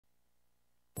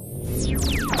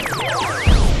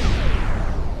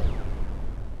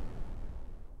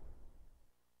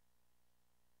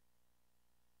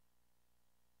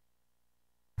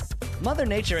Mother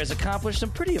Nature has accomplished some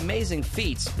pretty amazing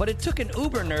feats, but it took an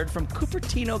uber nerd from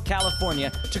Cupertino, California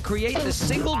to create the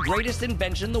single greatest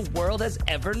invention the world has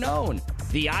ever known,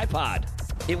 the iPod.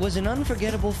 It was an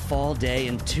unforgettable fall day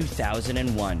in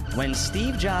 2001 when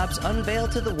Steve Jobs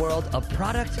unveiled to the world a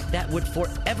product that would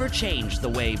forever change the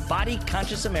way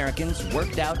body-conscious Americans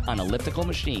worked out on elliptical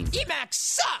machines. Emacs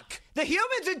suck! The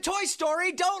humans in Toy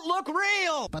Story don't look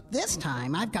real! But this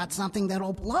time, I've got something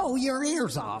that'll blow your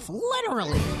ears off,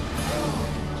 literally.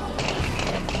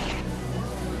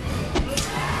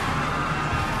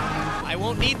 I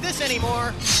won't need this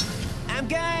anymore. I'm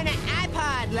going to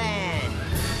iPod land.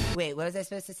 Wait, what was I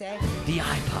supposed to say? The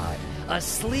iPod, a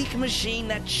sleek machine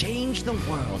that changed the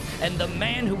world, and the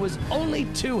man who was only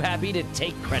too happy to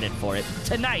take credit for it.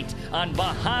 Tonight on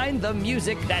Behind the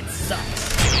Music That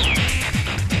Sucks.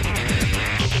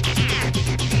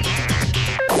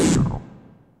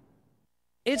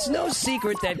 It's no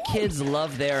secret that kids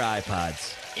love their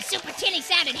iPods. The super tinny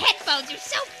sounding headphones are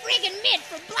so friggin' mid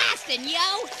for blasting, yo!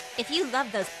 If you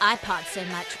love those iPods so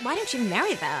much, why don't you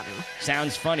marry them?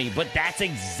 Sounds funny, but that's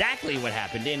exactly what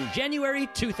happened in January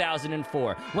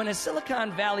 2004 when a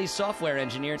Silicon Valley software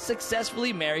engineer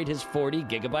successfully married his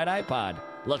 40-gigabyte iPod.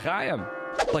 L'chaim.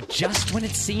 But just when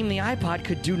it seemed the iPod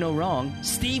could do no wrong,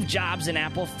 Steve Jobs and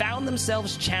Apple found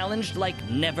themselves challenged like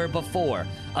never before.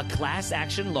 A class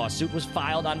action lawsuit was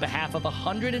filed on behalf of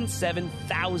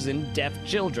 107,000 deaf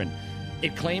children.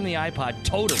 It claimed the iPod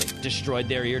totally destroyed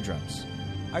their eardrums.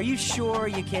 Are you sure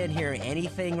you can't hear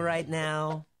anything right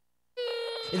now?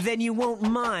 Then you won't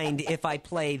mind if I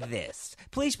play this.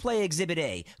 Please play Exhibit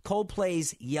A,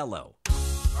 Coldplay's Yellow.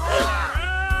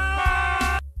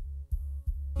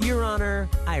 Your Honor,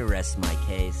 I rest my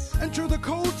case. Enter the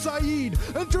code, Saeed!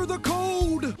 Enter the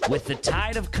code! With the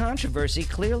tide of controversy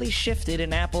clearly shifted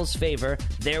in Apple's favor,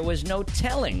 there was no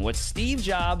telling what Steve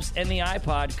Jobs and the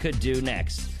iPod could do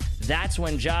next. That's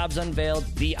when Jobs unveiled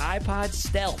the iPod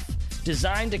Stealth,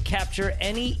 designed to capture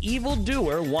any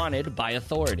evildoer wanted by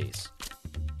authorities.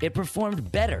 It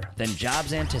performed better than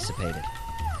Jobs anticipated.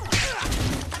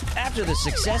 After the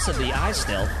success of the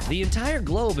iStealth, the entire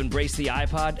globe embraced the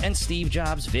iPod and Steve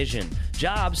Jobs' vision.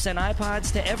 Jobs sent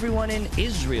iPods to everyone in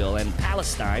Israel and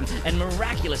Palestine, and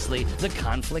miraculously, the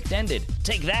conflict ended.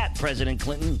 Take that, President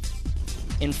Clinton.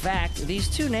 In fact, these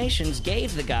two nations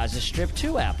gave the Gaza Strip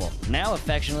to Apple, now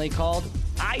affectionately called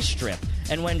iStrip.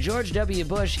 And when George W.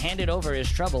 Bush handed over his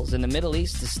troubles in the Middle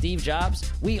East to Steve Jobs,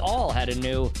 we all had a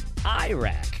new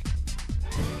Iraq.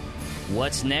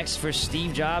 What's next for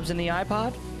Steve Jobs and the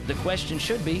iPod? The question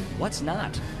should be, what's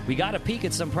not? We got a peek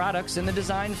at some products in the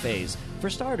design phase. For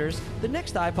starters, the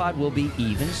next iPod will be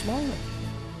even smaller.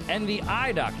 And the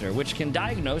eye doctor, which can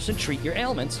diagnose and treat your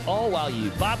ailments, all while you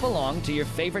bop along to your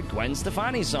favorite Gwen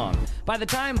Stefani song. By the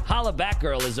time Holla Back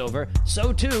Girl is over,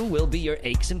 so too will be your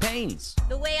aches and pains.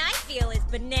 The way I feel is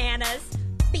bananas.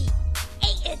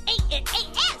 B-A-N-A-N-A-S.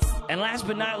 And last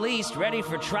but not least, ready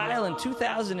for trial in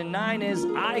 2009 is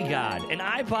iGod, an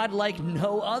iPod like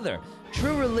no other.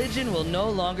 True religion will no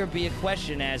longer be a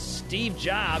question as Steve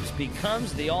Jobs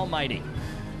becomes the Almighty.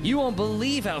 You won't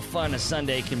believe how fun a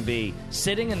Sunday can be,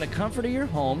 sitting in the comfort of your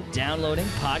home, downloading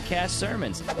podcast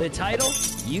sermons. The title?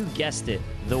 You guessed it,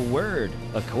 The Word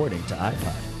According to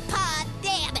iPod. Pod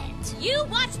damn it! You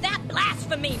watch that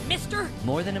blasphemy, mister!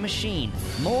 More than a machine,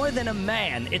 more than a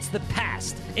man, it's the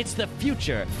past, it's the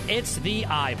future, it's the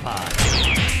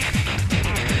iPod.